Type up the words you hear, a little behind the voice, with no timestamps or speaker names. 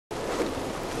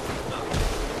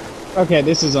Okay,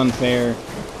 this is unfair.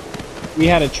 We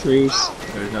had a truce.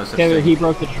 There's no such Taylor, thing. he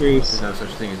broke the truce. There's no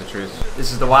such thing as a truce.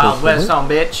 This is the Wild West, son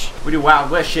bitch. We do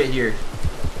Wild West shit here.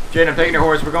 Jaden, I'm taking your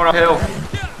horse. We're going uphill.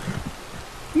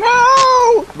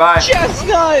 No! Bye.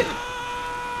 Chestnut!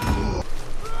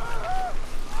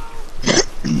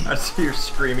 I see you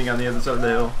screaming on the other side of the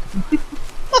hill.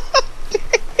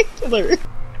 Taylor.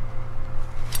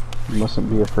 You mustn't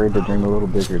be afraid to dream a little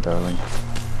bigger, darling.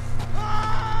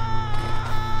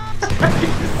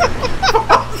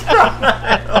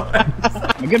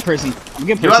 I'm a good person. I'm a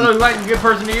good person. Do I look like a good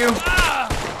person to you?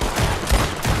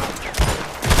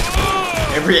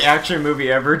 Every action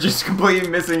movie ever, just completely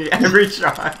missing every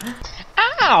shot.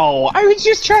 Ow! I was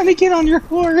just trying to get on your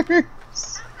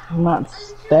horse. I'm not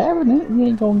stabbing it. You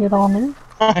ain't gonna get on there.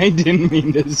 I didn't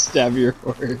mean to stab your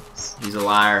horse. He's a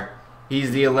liar.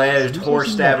 He's the alleged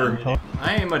horse stabber.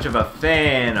 I ain't much of a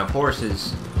fan of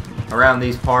horses around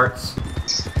these parts.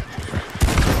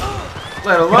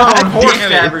 Let alone horse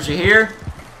stabbers, you hear?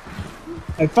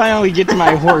 I finally get to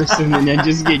my horse and then I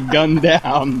just get gunned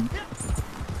down.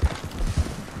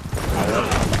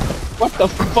 What the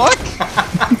fuck?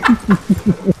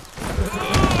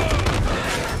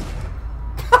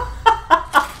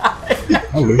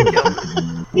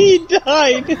 He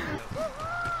died!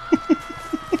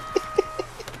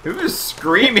 Who was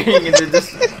screaming into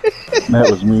this? That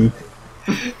was me.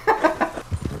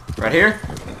 Right here?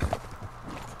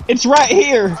 It's right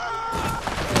here!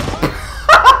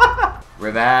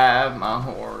 Revive my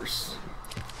horse.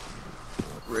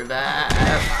 Revive.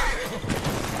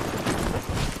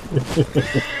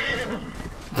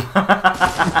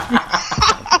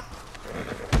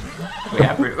 We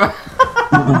have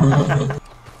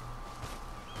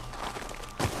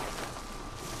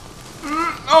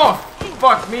Oh,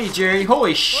 fuck me, Jerry.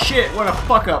 Holy shit, what a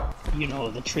fuck up. You know,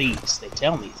 the trees, they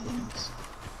tell me things.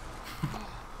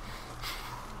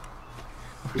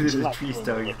 What did the trees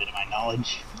tell you? A bit of my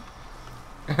knowledge.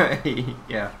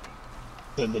 Yeah.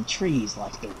 So the trees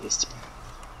like to whisper.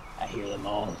 I hear them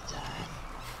all the time.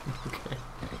 Okay.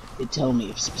 They tell me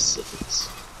of specifics.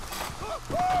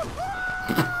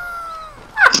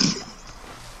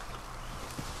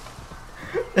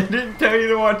 They didn't tell you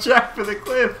to watch out for the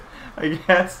cliff, I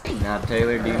guess. Now,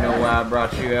 Taylor, do you know why I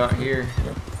brought you out here?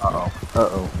 Uh-oh.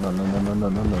 Uh-oh. No, no, no, no, no,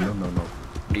 no, no, no, no, no.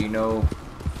 Do you know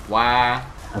why?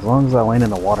 As long as I land in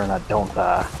the water and I don't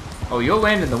die. Oh, you'll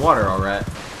land in the water, alright.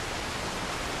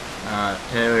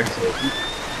 Taylor.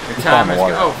 Your time is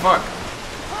go. Oh, fuck.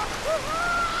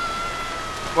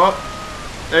 Well,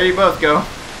 there you both go.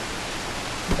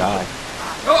 Die.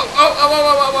 Oh, oh, oh, oh,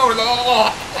 oh, oh,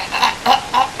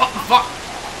 oh, fuck.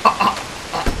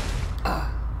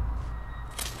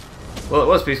 Well, it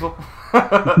was peaceful.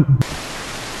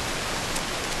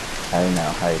 Hey,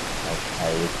 now, hey,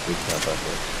 we can talk about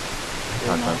this.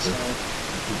 Talk about this.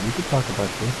 We could talk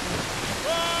about this.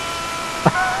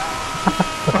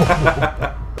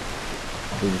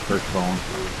 I'll do the first phone.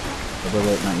 Wait,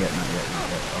 wait, not yet, not yet, not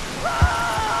yet.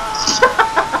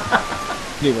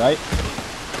 Okay. You right?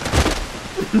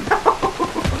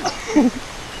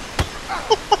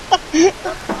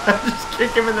 Just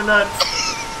kick him in the nuts.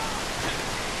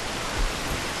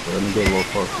 So let me get a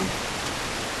little closer.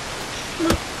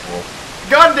 Whoa.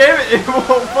 God damn it! It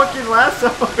won't fucking lasso.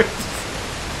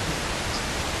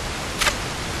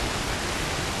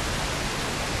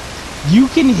 You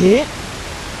can hit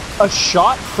a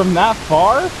shot from that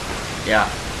far? Yeah.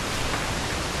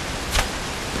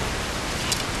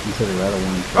 Consider that a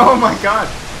one. Oh my god,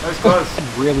 that was close. It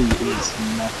really is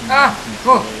nothing. Ah!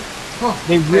 Oh! Oh!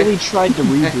 They really tried to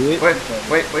redo it. Wait!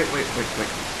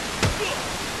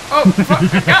 Oh! Fuck!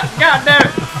 God damn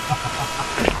it!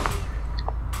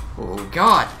 Oh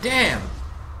god damn!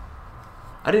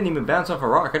 I didn't even bounce off a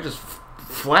rock. I just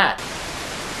flat.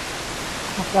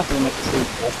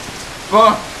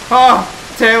 Oh! Oh!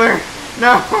 Taylor!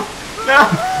 No! No!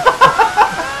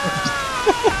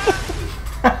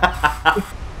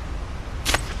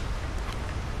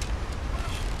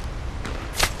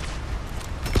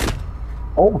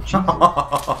 Oh, Jesus.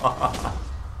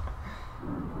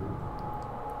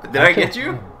 Did I get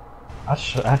you? I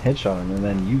headshot him, and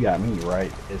then you got me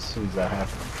right as soon as that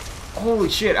happened. Holy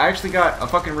shit, I actually got a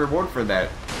fucking reward for that.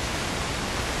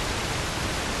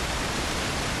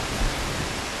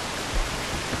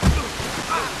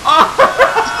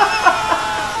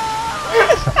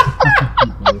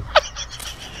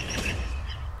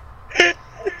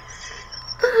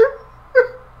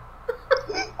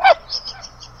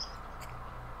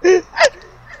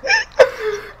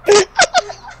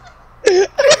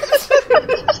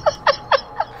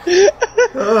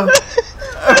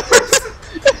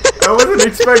 I wasn't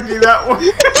expecting that one.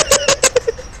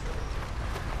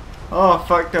 Oh,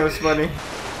 fuck, that was funny.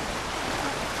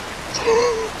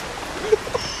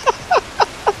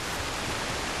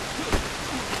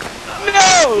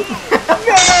 No!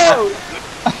 No!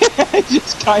 I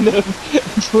just kind of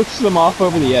push them off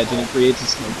over the edge and it creates a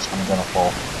smoke. I'm gonna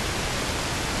fall.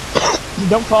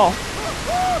 Don't fall.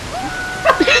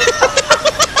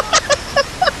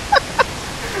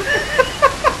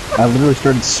 I literally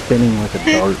started spinning like a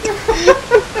dart.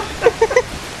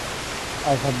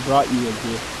 I have brought you a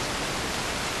gift.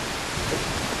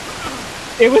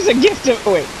 It was a gift of.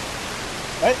 Wait.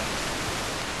 What?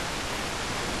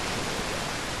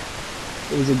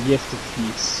 It was a gift of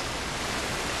peace.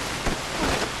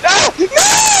 Ah! No!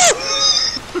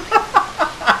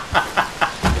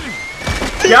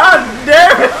 God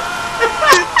damn it!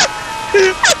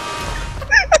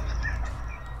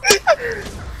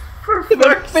 For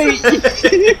fuck's sake!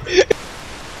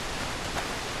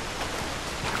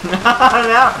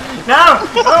 No! No!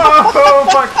 Oh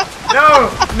fuck! No!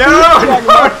 No!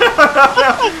 No!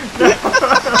 No!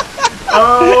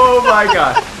 Oh my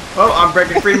god! Oh, I'm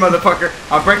breaking free, motherfucker!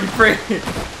 I'm breaking free!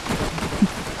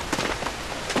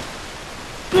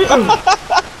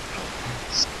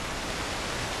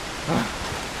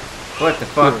 What the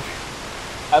fuck?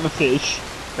 I have a fish.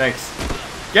 Thanks.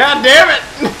 God damn it!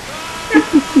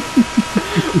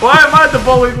 Why am I the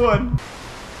bullied one?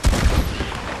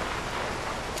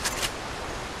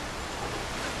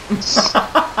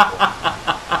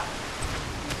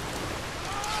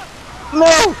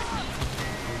 No!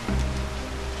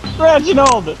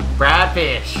 Reginald!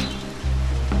 Bradfish.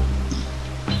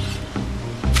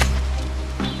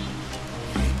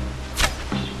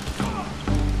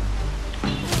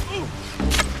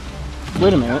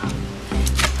 Wait a minute.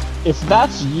 If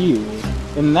that's you,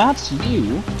 and that's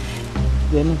you,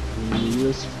 then who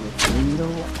is flipping the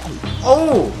light?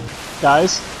 Oh!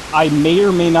 Guys, I may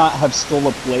or may not have stole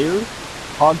a player,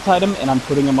 hogtied him, and I'm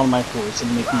putting him on my horse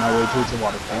and making my way towards the Are you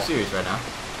waterfall. serious right now?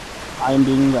 I am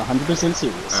being 100%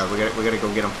 serious. Alright, we gotta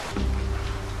go get him.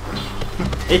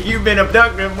 You've been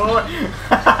abducted, boy!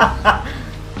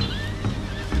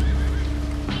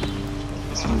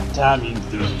 Some timing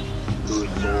thing.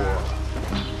 Good lord.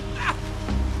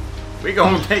 We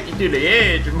gonna take you to the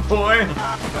edge, boy!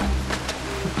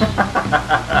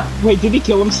 Wait, did he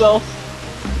kill himself?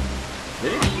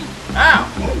 Did he? Ow!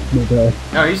 Okay.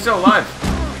 No, he's still alive.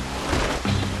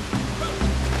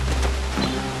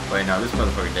 Wait, no, this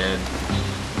motherfucker dead.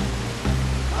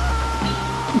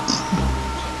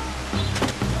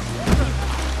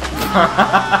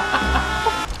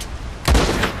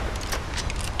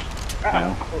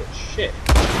 Ow. Oh shit.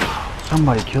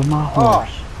 Somebody killed my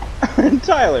horse.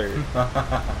 Tyler!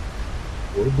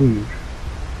 What a booze.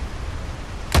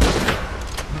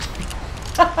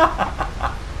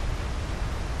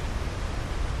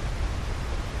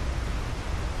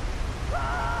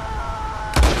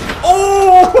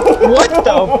 Oh! What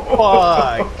the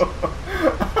fuck?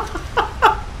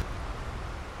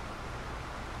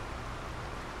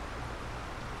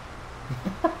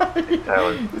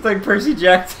 Tyler. It's like Percy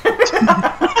Jackson.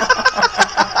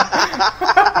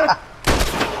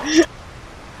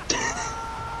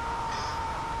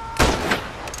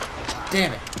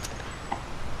 Damn it.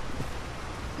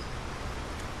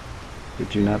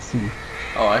 Did you not see?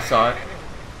 Oh, I saw it.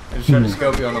 I just tried to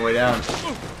scope you on the way down.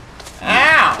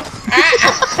 Ow!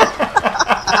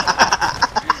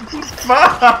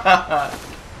 Fuck!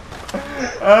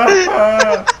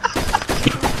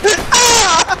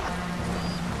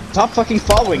 Stop fucking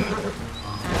following!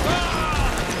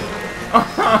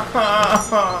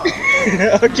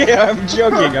 Okay, I'm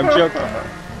joking, I'm joking.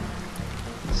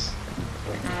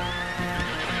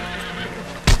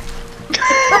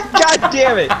 God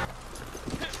damn it!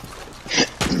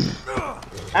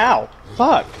 Ow!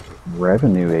 Fuck!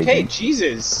 Revenue agent. Hey,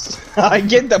 Jesus! I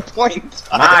get the point!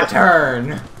 My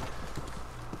turn!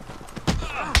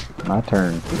 My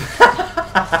turn.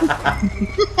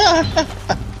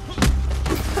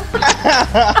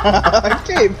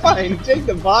 Okay, fine, take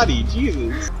the body,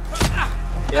 Jesus.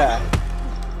 Yeah.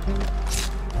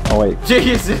 Oh wait.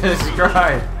 Jesus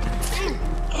Christ!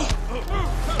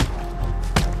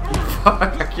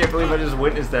 Fuck, I can't believe I just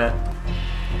witnessed that.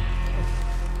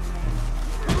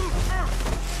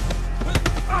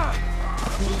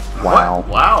 Wow. What?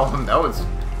 Wow, that was...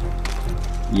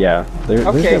 Yeah. There's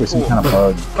Okay, gotta be some cool. kind of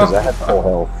bug because I had full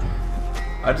health.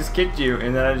 I just kicked you,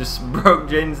 and then I just broke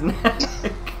Jaden's neck.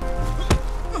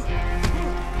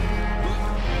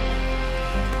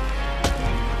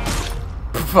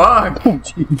 Fuck!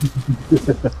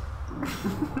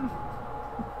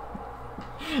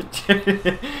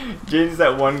 Jaden's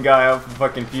that one guy off of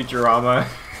fucking Futurama.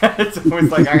 It's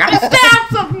always like, I gotta stab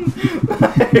something!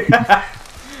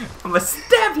 I'm gonna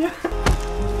stab you!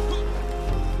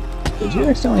 Did you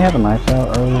accidentally have a knife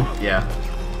out earlier? Yeah.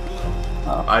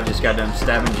 Oh. I just got done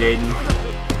stabbing Jaden.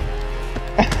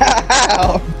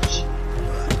 Ouch!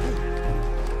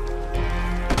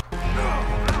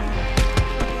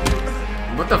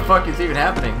 What the fuck is even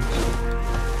happening?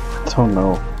 Don't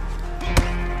know.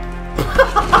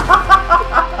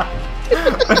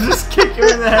 I just kick him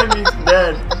in the head and he's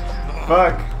dead.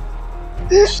 Fuck.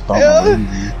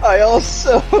 I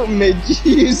also made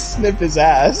you snip his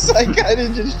ass. I kinda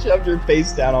just shoved your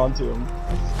face down onto him.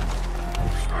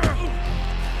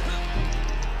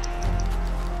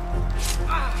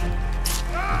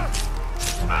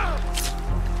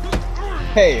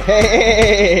 Hey, hey,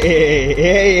 hey,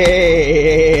 hey, hey,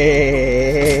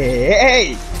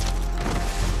 hey!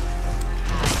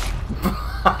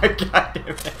 God damn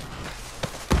it.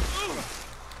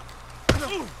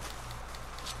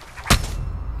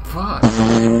 Fuck.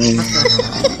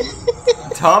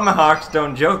 Tomahawks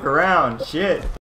don't joke around. Shit.